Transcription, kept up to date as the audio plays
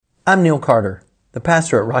I'm Neil Carter, the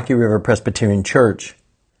pastor at Rocky River Presbyterian Church.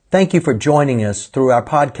 Thank you for joining us through our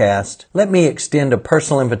podcast. Let me extend a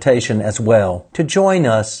personal invitation as well to join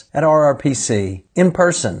us at RRPC in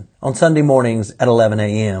person on Sunday mornings at 11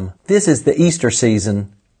 a.m. This is the Easter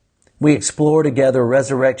season. We explore together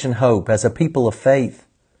resurrection hope as a people of faith.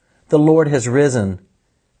 The Lord has risen.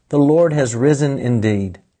 The Lord has risen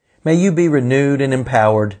indeed. May you be renewed and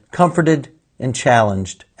empowered, comforted and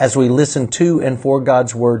challenged as we listen to and for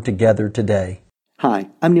God's Word together today. Hi,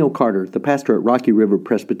 I'm Neil Carter, the pastor at Rocky River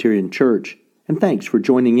Presbyterian Church, and thanks for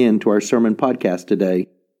joining in to our sermon podcast today.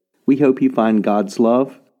 We hope you find God's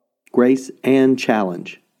love, grace, and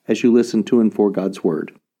challenge as you listen to and for God's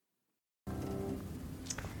Word.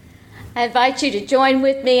 I invite you to join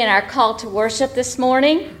with me in our call to worship this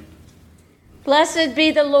morning. Blessed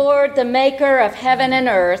be the Lord, the maker of heaven and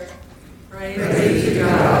earth. Praise to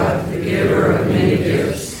God, the giver of many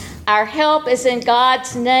gifts. Our help is in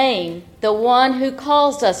God's name, the one who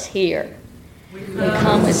calls us here. We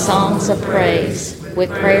come with songs of praise, with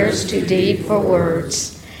prayers too deep for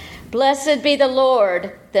words. Blessed be the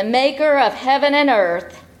Lord, the maker of heaven and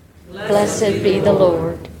earth. Blessed be the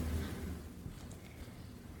Lord.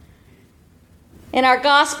 In our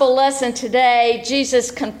gospel lesson today,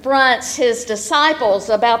 Jesus confronts his disciples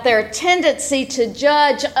about their tendency to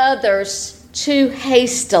judge others too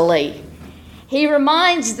hastily. He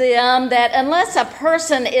reminds them that unless a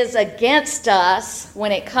person is against us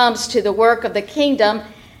when it comes to the work of the kingdom,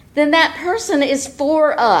 then that person is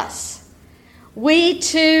for us. We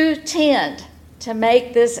too tend to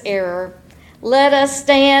make this error. Let us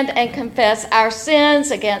stand and confess our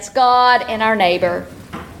sins against God and our neighbor.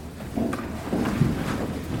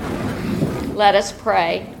 Let us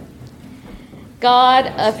pray. God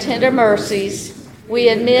of tender mercies, we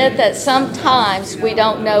admit that sometimes we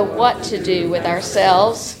don't know what to do with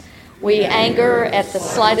ourselves. We anger at the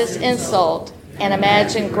slightest insult and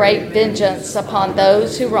imagine great vengeance upon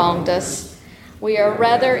those who wronged us. We are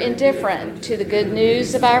rather indifferent to the good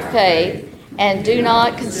news of our faith and do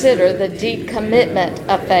not consider the deep commitment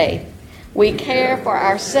of faith. We care for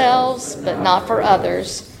ourselves, but not for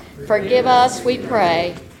others. Forgive us, we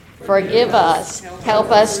pray. Forgive us.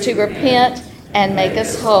 Help us to repent and make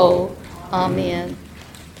us whole. Amen.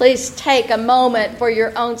 Please take a moment for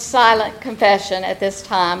your own silent confession at this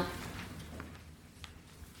time.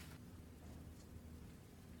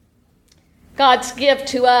 God's gift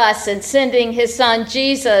to us in sending his son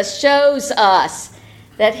Jesus shows us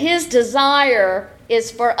that his desire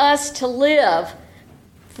is for us to live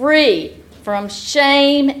free from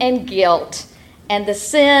shame and guilt and the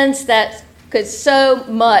sins that could so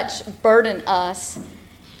much burden us.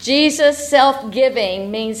 Jesus'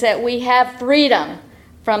 self-giving means that we have freedom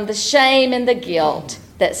from the shame and the guilt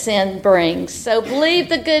that sin brings. So believe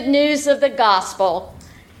the good news of the gospel.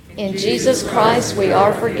 In Jesus Christ we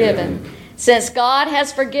are forgiven. Since God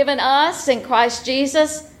has forgiven us in Christ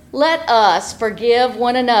Jesus, let us forgive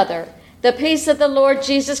one another. The peace of the Lord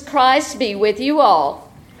Jesus Christ be with you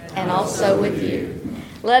all, and also with you.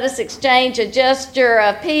 Let us exchange a gesture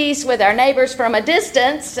of peace with our neighbors from a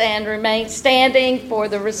distance and remain standing for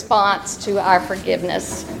the response to our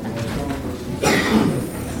forgiveness.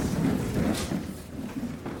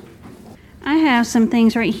 I have some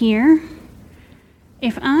things right here.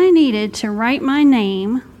 If I needed to write my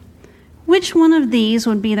name, which one of these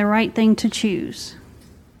would be the right thing to choose?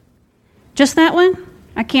 Just that one?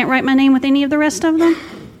 I can't write my name with any of the rest of them?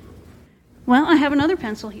 Well, I have another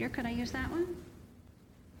pencil here. Could I use that one?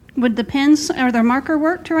 Would the pens or the marker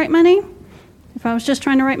work to write my name? If I was just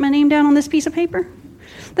trying to write my name down on this piece of paper?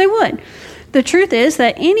 They would. The truth is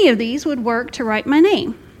that any of these would work to write my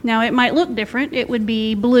name. Now, it might look different. It would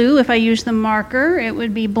be blue if I used the marker. It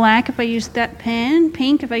would be black if I used that pen.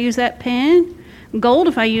 Pink if I used that pen. Gold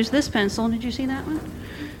if I used this pencil. Did you see that one?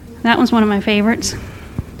 That one's one of my favorites.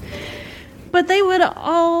 But they would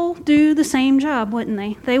all do the same job, wouldn't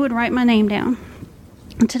they? They would write my name down.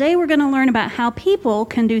 And today we're going to learn about how people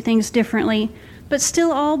can do things differently, but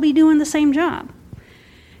still all be doing the same job.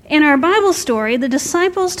 In our Bible story, the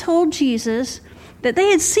disciples told Jesus that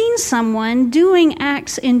they had seen someone doing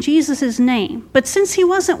acts in Jesus' name, but since he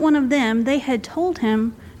wasn't one of them, they had told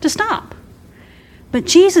him to stop. But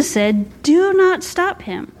Jesus said, "Do not stop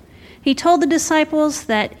him." He told the disciples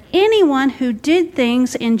that anyone who did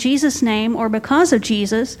things in Jesus' name or because of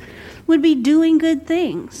Jesus would be doing good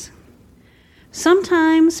things.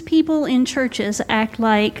 Sometimes people in churches act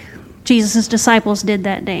like Jesus' disciples did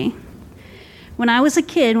that day. When I was a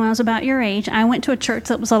kid, when I was about your age, I went to a church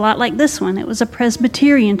that was a lot like this one. It was a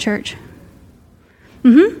Presbyterian church.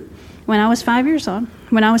 When I was 5 years old.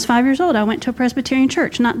 When I was 5 years old, I went to a Presbyterian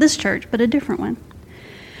church. Not this church, but a different one.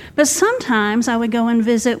 But sometimes I would go and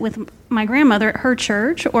visit with my grandmother at her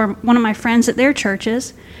church or one of my friends at their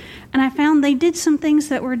churches, and I found they did some things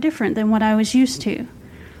that were different than what I was used to.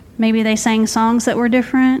 Maybe they sang songs that were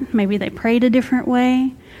different. Maybe they prayed a different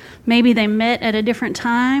way. Maybe they met at a different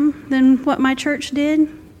time than what my church did.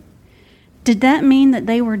 Did that mean that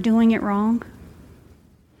they were doing it wrong?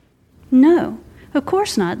 No, of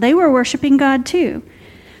course not. They were worshiping God too.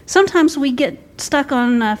 Sometimes we get stuck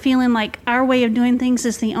on feeling like our way of doing things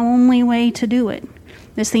is the only way to do it.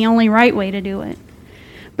 It's the only right way to do it.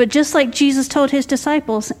 But just like Jesus told his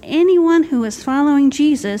disciples, anyone who is following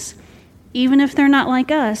Jesus, even if they're not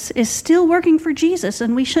like us, is still working for Jesus,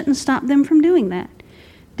 and we shouldn't stop them from doing that.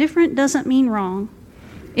 Different doesn't mean wrong.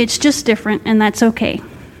 It's just different, and that's okay.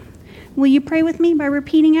 Will you pray with me by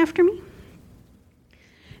repeating after me?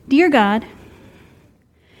 Dear God,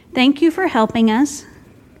 thank you for helping us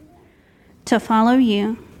to follow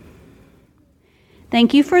you.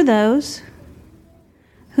 Thank you for those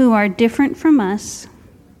who are different from us.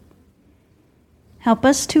 Help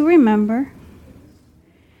us to remember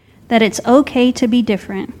that it's okay to be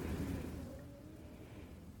different.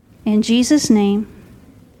 In Jesus' name,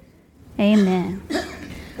 amen.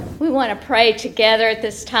 We want to pray together at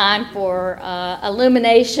this time for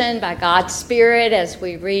illumination by God's Spirit as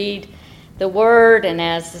we read the Word and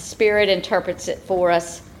as the Spirit interprets it for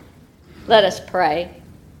us. Let us pray.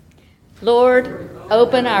 Lord,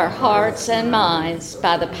 open our hearts and minds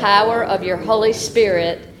by the power of your Holy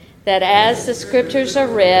Spirit, that as the Scriptures are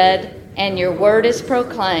read and your Word is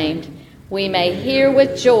proclaimed, we may hear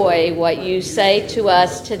with joy what you say to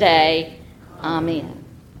us today. Amen.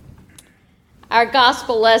 Our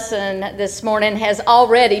gospel lesson this morning has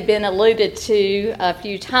already been alluded to a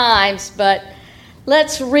few times, but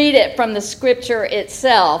let's read it from the Scripture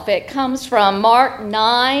itself. It comes from Mark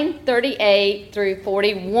 9:38 through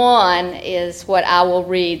 41 is what I will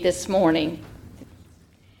read this morning.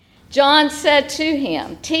 John said to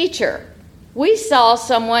him, "Teacher, we saw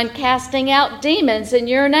someone casting out demons in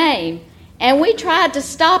your name, and we tried to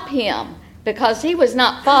stop him because he was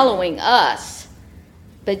not following us."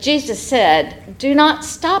 But Jesus said, "Do not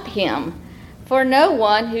stop him, for no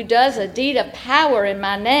one who does a deed of power in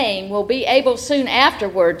my name will be able soon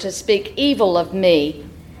afterward to speak evil of me.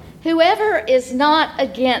 Whoever is not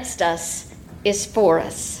against us is for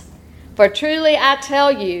us. For truly I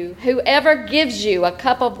tell you, whoever gives you a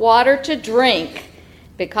cup of water to drink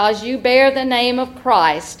because you bear the name of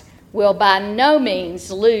Christ will by no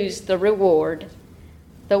means lose the reward."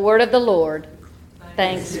 The word of the Lord.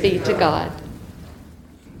 Thanks be to God.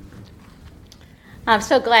 I'm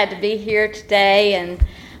so glad to be here today and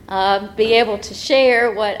be able to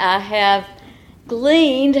share what I have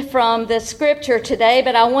gleaned from the Scripture today,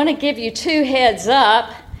 but I want to give you two heads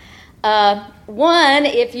up. One,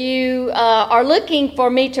 if you are looking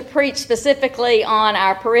for me to preach specifically on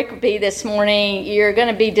our pericope this morning, you're going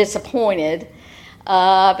to be disappointed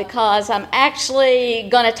because I'm actually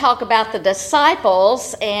going to talk about the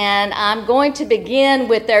disciples, and I'm going to begin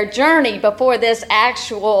with their journey before this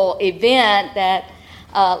actual event that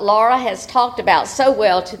Laura has talked about so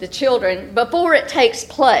well to the children, before it takes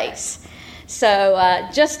place. So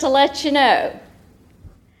just to let you know,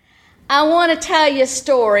 I want to tell you a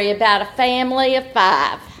story about a family of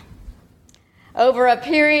 5. Over a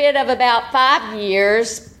period of about 5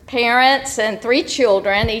 years, parents and 3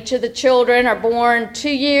 children, each of the children are born 2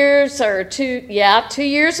 years apart.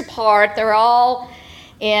 They're all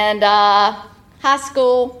in high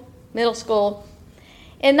school, middle school.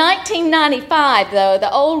 In 1995, though,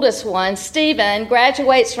 the oldest one, Stephen,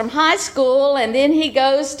 graduates from high school, and then he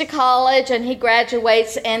goes to college and he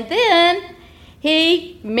graduates, and then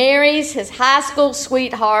he marries his high school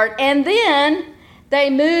sweetheart, and then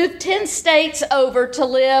they move 10 states over to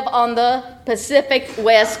live on the Pacific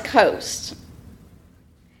West Coast.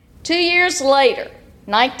 2 years later,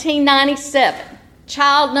 1997,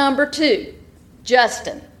 child number 2,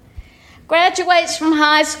 Justin, graduates from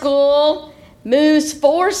high school, moves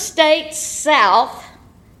 4 states south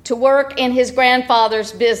to work in his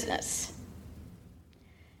grandfather's business.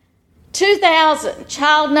 2000,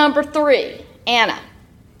 child number 3, Anna,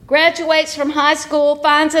 graduates from high school,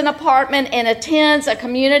 finds an apartment, and attends a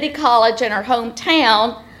community college in her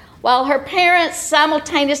hometown, while her parents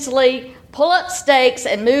simultaneously pull up stakes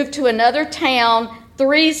and move to another town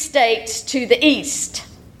 3 states to the east.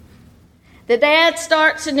 The dad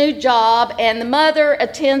starts a new job, and the mother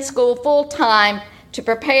attends school full-time to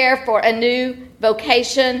prepare for a new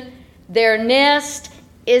vocation. Their nest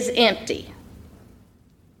is empty.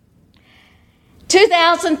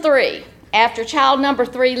 2003, after child number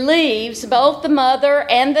 3 leaves, both the mother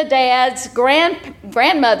and the dad's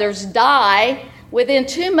grandmothers die, within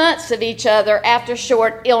 2 months of each other after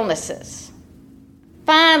short illnesses.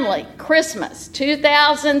 Finally, Christmas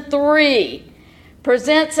 2003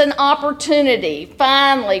 presents an opportunity,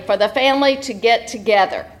 finally, for the family to get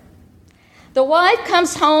together. The wife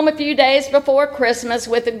comes home a few days before Christmas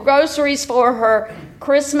with the groceries for her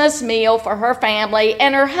Christmas meal for her family,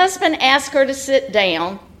 and her husband asks her to sit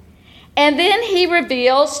down. And then he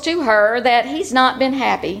reveals to her that he's not been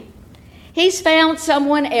happy. He's found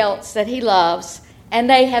someone else that he loves, and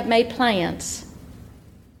they have made plans.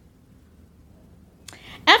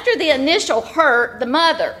 After the initial hurt, the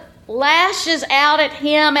mother lashes out at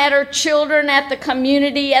him, at her children, at the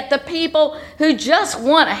community, at the people who just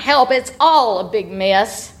want to help. It's all a big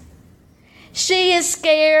mess. She is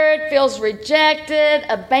scared, feels rejected,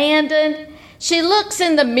 abandoned. She looks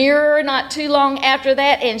in the mirror not too long after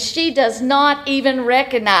that, and she does not even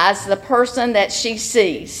recognize the person that she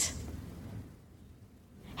sees.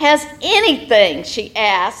 Has anything, she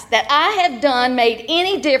asks, that I have done made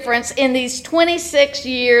any difference in these 26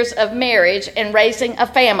 years of marriage and raising a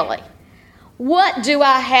family? What do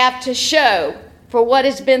I have to show for what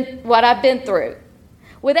I've been through?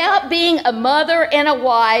 Without being a mother and a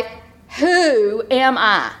wife, who am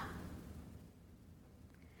I?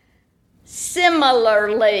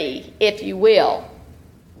 Similarly, if you will,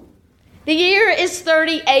 the year is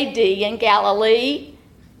 30 AD in Galilee.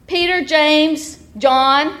 Peter, James,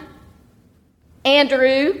 John,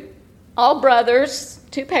 Andrew, all brothers,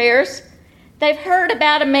 2 pairs, they've heard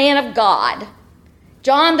about a man of God,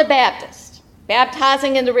 John the Baptist,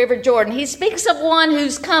 baptizing in the River Jordan. He speaks of one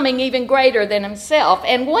who's coming even greater than himself.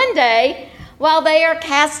 And one day, while they are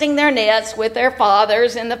casting their nets with their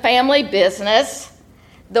fathers in the family business,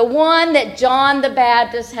 the one that John the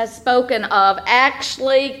Baptist has spoken of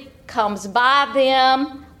actually comes by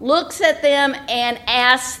them, looks at them, and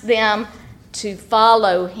asks them to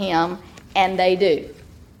follow him, and they do.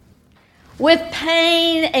 With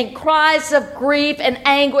pain and cries of grief and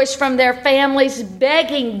anguish from their families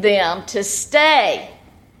begging them to stay,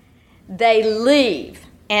 they leave,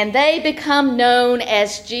 and they become known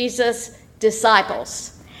as Jesus'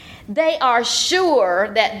 disciples. They are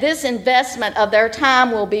sure that this investment of their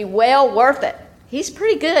time will be well worth it. He's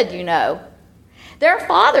pretty good, you know. Their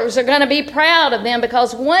fathers are going to be proud of them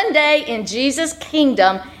because one day in Jesus'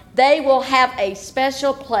 kingdom, they will have a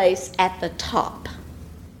special place at the top.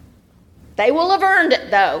 They will have earned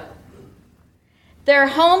it, though. Their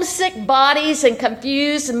homesick bodies and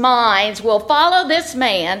confused minds will follow this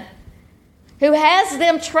man who has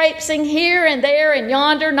them traipsing here and there and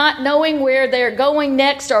yonder, not knowing where they're going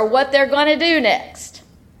next or what they're going to do next.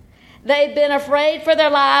 They've been afraid for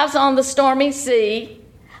their lives on the stormy sea,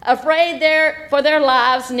 afraid for their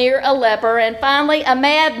lives near a leper, and finally a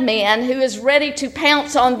madman who is ready to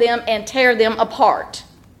pounce on them and tear them apart.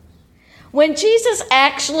 When Jesus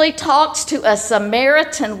actually talks to a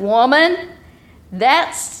Samaritan woman,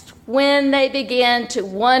 that's when they begin to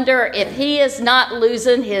wonder if he is not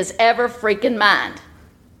losing his ever-freaking mind.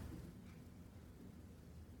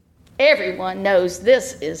 Everyone knows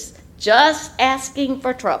this is just asking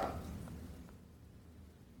for trouble.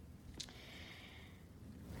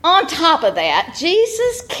 On top of that,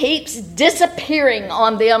 Jesus keeps disappearing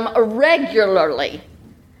on them regularly,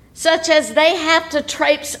 such as they have to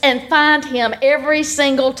traipse and find him every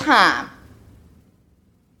single time.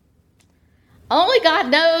 Only God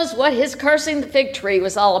knows what his cursing the fig tree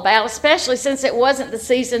was all about, especially since it wasn't the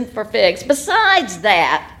season for figs. Besides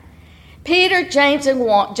that, Peter, James, and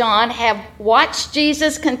John have watched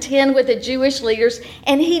Jesus contend with the Jewish leaders,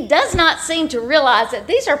 and he does not seem to realize that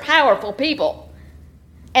these are powerful people,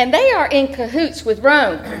 and they are in cahoots with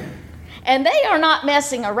Rome, and they are not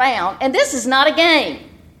messing around, and this is not a game.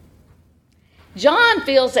 John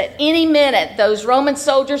feels that any minute those Roman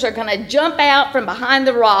soldiers are going to jump out from behind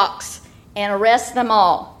the rocks and arrest them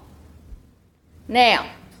all. Now,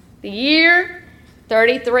 the year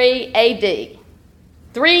 33 AD,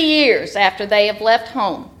 3 years after they have left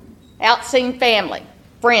home, out seeing family,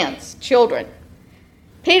 friends, children,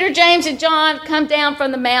 Peter, James, and John come down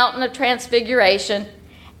from the mountain of Transfiguration,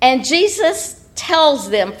 and Jesus tells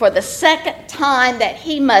them for the second time that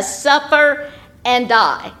he must suffer and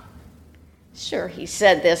die. Sure, he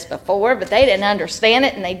said this before, but they didn't understand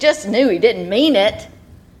it, and they just knew he didn't mean it.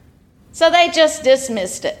 So they just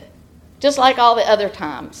dismissed it, just like all the other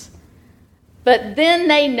times. But then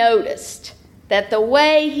they noticed that the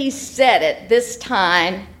way he said it this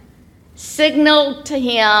time signaled to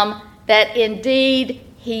him that indeed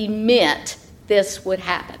he meant this would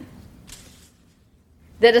happen.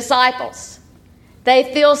 The disciples,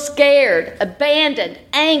 They feel scared, abandoned,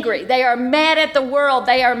 angry. They are mad at the world.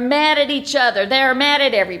 They are mad at each other. They are mad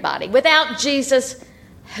at everybody. Without Jesus,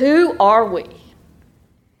 who are we?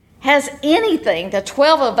 Has anything the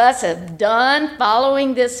 12 of us have done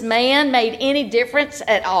following this man made any difference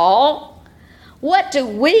at all? What do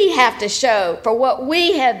we have to show for what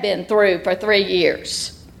we have been through for 3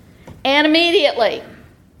 years? And immediately,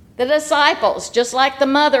 the disciples, just like the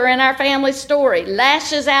mother in our family story,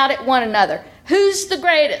 lashes out at one another. Who's the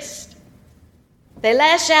greatest? They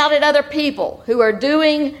lash out at other people who are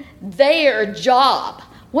doing their job.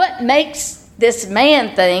 What makes this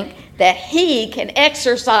man think that he can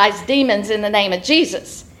exorcise demons in the name of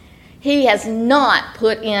Jesus? He has not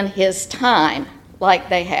put in his time like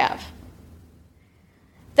they have.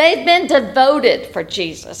 They've been devoted for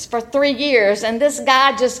Jesus for 3 years, and this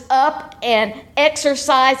guy just up and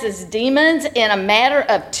exorcises demons in a matter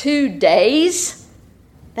of 2 days?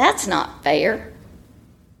 That's not fair.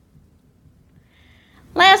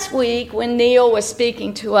 Last week, when Neil was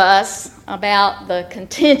speaking to us about the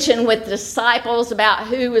contention with the disciples about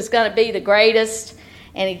who was going to be the greatest,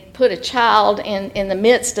 and he put a child in the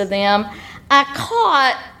midst of them, I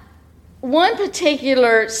caught one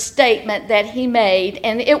particular statement that he made,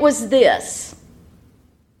 and it was this: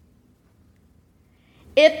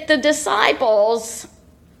 if the disciples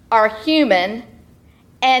are human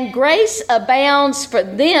and grace abounds for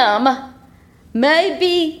them,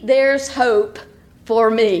 maybe there's hope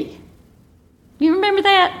for me. You remember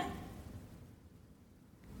that?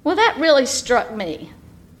 Well, that really struck me.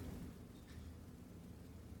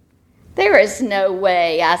 There is no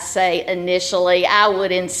way, I say initially, I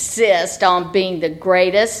would insist on being the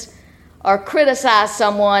greatest or criticize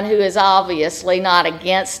someone who is obviously not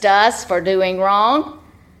against us for doing wrong.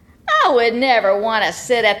 I would never want to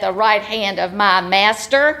sit at the right hand of my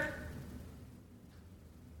master.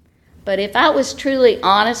 But if I was truly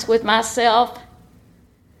honest with myself,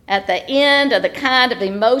 at the end of the kind of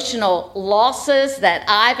emotional losses that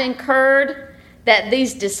I've incurred, that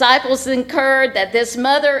these disciples incurred, that this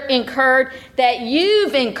mother incurred, that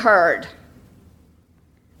you've incurred,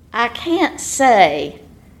 I can't say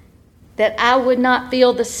that I would not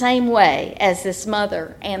feel the same way as this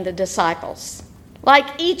mother and the disciples.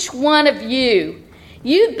 Like each one of you,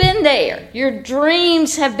 you've been there. Your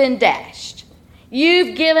dreams have been dashed.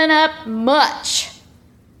 You've given up much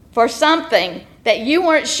for something that you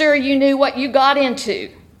weren't sure you knew what you got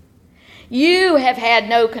into. You have had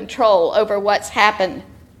no control over what's happened.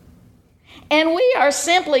 And we are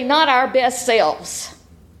simply not our best selves.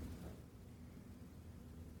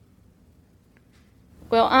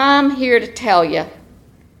 Well, I'm here to tell you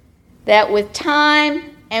that with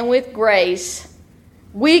time and with grace,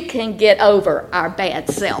 we can get over our bad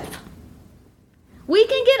self. We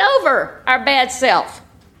can get over our bad self.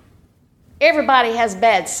 Everybody has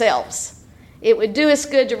bad selves. It would do us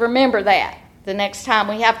good to remember that the next time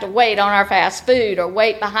we have to wait on our fast food or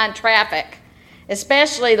wait behind traffic,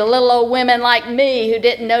 especially the little old women like me who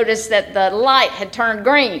didn't notice that the light had turned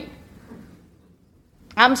green.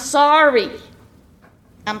 I'm sorry.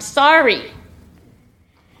 I'm sorry.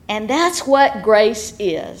 And that's what grace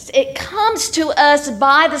is. It comes to us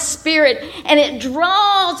by the Spirit, and it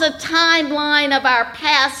draws a timeline of our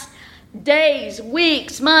past days,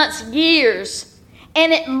 weeks, months, years,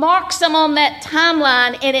 and it marks them on that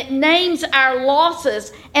timeline, and it names our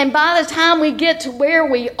losses. And by the time we get to where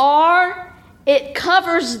we are, it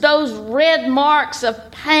covers those red marks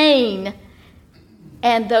of pain,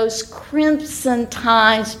 and those crimson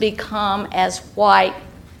times become as white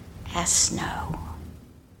as snow.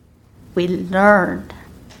 We learned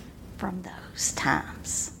from those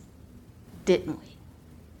times, didn't we?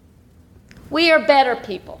 We are better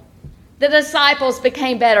people. The disciples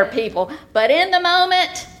became better people, but in the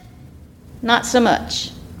moment, not so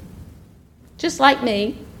much. Just like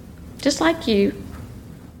me, just like you.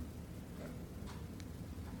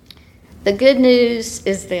 The good news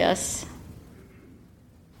is this: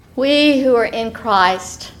 we who are in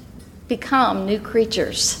Christ become new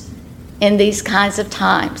creatures in these kinds of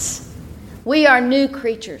times. We are new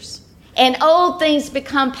creatures, and old things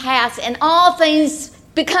become past, and all things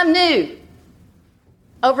become new.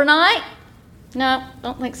 Overnight? No,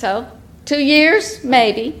 don't think so. 2 years?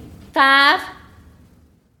 Maybe. 5?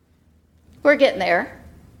 We're getting there.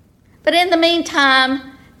 But in the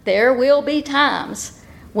meantime, there will be times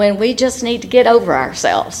when we just need to get over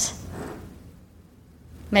ourselves.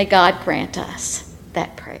 May God grant us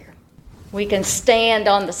that prayer. We can stand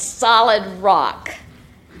on the solid rock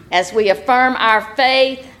as we affirm our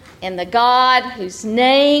faith in the God whose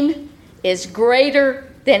name is greater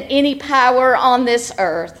than any power on this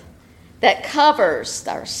earth, that covers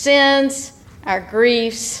our sins, our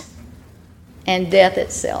griefs, and death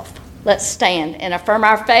itself. Let's stand and affirm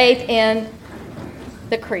our faith in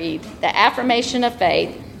the creed, the affirmation of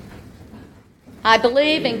faith. I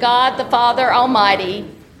believe in God the Father Almighty,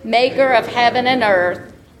 maker of heaven and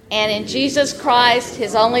earth, and in Jesus Christ,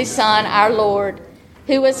 his only Son, our Lord,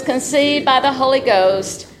 who was conceived by the Holy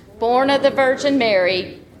Ghost, born of the Virgin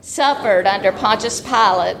Mary, suffered under Pontius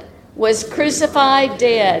Pilate, was crucified,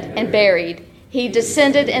 dead, and buried. He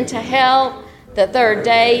descended into hell. The third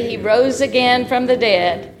day he rose again from the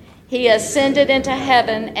dead. He ascended into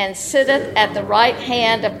heaven and sitteth at the right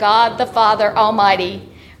hand of God the Father Almighty.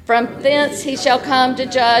 From thence he shall come to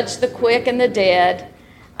judge the quick and the dead.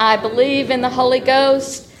 I believe in the Holy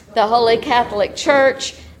Ghost, the Holy Catholic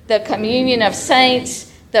Church, the communion of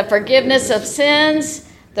saints, the forgiveness of sins,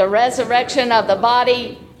 the resurrection of the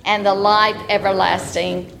body, and the life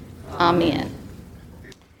everlasting. Amen.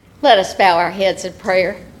 Let us bow our heads in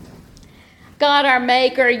prayer. God, our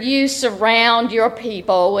Maker, you surround your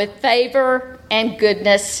people with favor and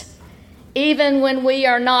goodness, even when we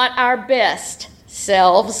are not our best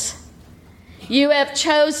selves. You have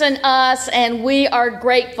chosen us, and we are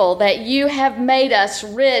grateful that you have made us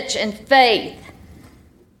rich in faith.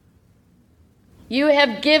 You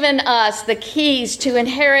have given us the keys to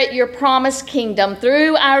inherit your promised kingdom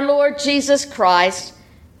through our Lord Jesus Christ,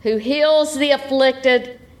 who heals the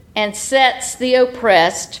afflicted and sets the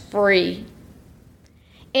oppressed free.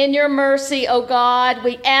 In your mercy, O God,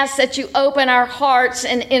 we ask that you open our hearts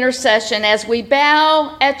in intercession as we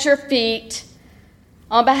bow at your feet.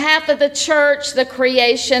 On behalf of the church, the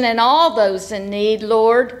creation, and all those in need,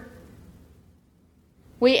 Lord,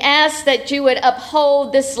 we ask that you would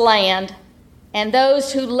uphold this land and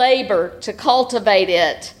those who labor to cultivate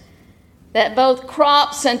it, that both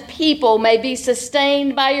crops and people may be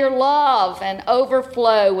sustained by your love and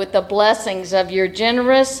overflow with the blessings of your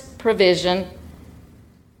generous provision.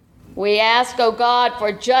 We ask, O God,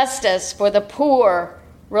 for justice for the poor,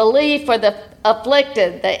 relief for the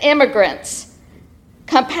afflicted, the immigrants,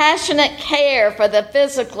 compassionate care for the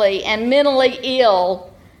physically and mentally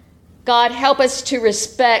ill. God, help us to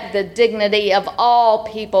respect the dignity of all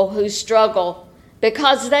people who struggle,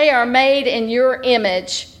 because they are made in your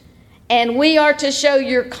image, and we are to show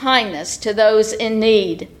your kindness to those in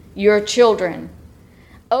need, your children.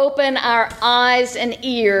 Open our eyes and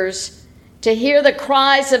ears to hear the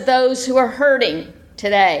cries of those who are hurting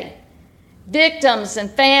today, victims and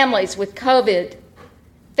families with COVID,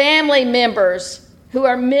 family members who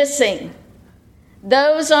are missing,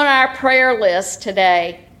 those on our prayer list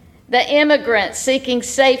today, the immigrants seeking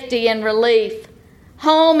safety and relief,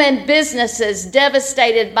 home and businesses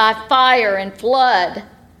devastated by fire and flood.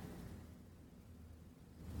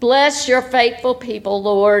 Bless your faithful people,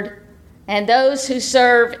 Lord, and those who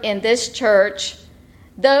serve in this church,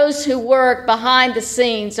 those who work behind the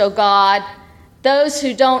scenes, O God, those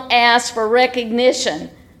who don't ask for recognition,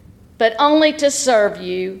 but only to serve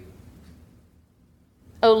you.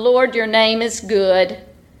 O Lord, your name is good.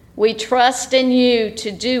 We trust in you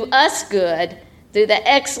to do us good through the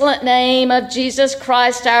excellent name of Jesus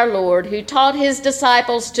Christ our Lord, who taught his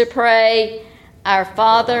disciples to pray, Our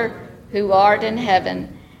Father, who art in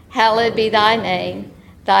heaven, hallowed be thy name.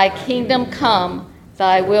 Thy kingdom come,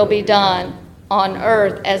 thy will be done, on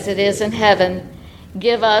earth as it is in heaven.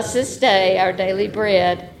 Give us this day our daily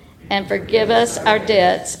bread, and forgive us our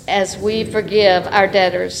debts as we forgive our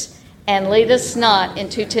debtors. And lead us not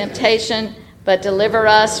into temptation, but deliver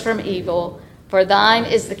us from evil. For thine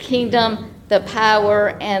is the kingdom, the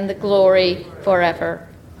power, and the glory forever.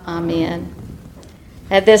 Amen.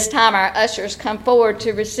 At this time, our ushers come forward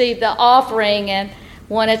to receive the offering, and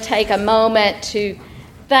want to take a moment to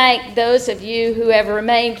thank those of you who have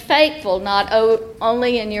remained faithful, not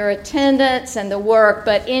only in your attendance and the work,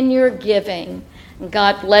 but in your giving. And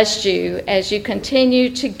God bless you as you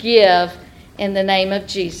continue to give in the name of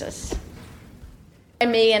Jesus.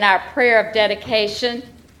 Join me in our prayer of dedication.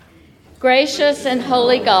 Gracious and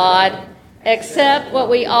holy God, accept what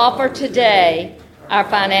we offer today, our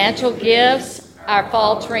financial gifts, our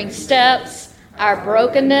faltering steps, our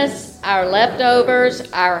brokenness, our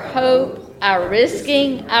leftovers, our hope, our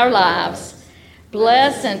risking our lives.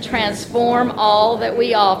 Bless and transform all that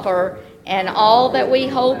we offer and all that we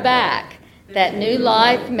hold back, that new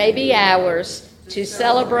life may be ours to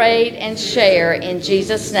celebrate and share in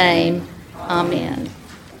Jesus' name. Amen.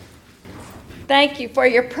 Thank you for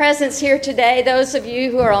your presence here today. Those of you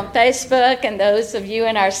who are on Facebook and those of you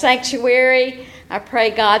in our sanctuary, I pray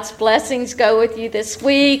God's blessings go with you this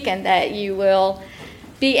week and that you will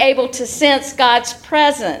be able to sense God's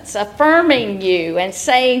presence affirming you and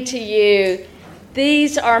saying to you,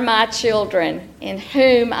 These are my children, in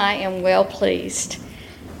whom I am well pleased.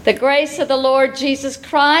 The grace of the Lord Jesus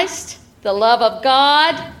Christ, the love of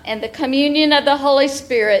God, and the communion of the Holy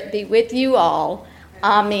Spirit be with you all.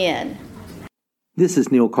 Amen. This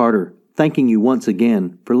is Neil Carter, thanking you once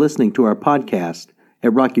again for listening to our podcast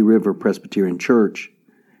at Rocky River Presbyterian Church.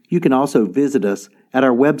 You can also visit us at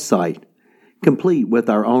our website, complete with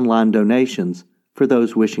our online donations for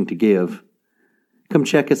those wishing to give. Come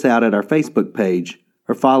check us out at our Facebook page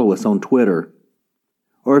or follow us on Twitter.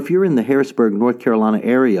 Or if you're in the Harrisburg, North Carolina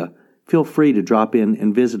area, feel free to drop in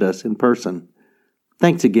and visit us in person.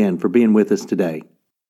 Thanks again for being with us today.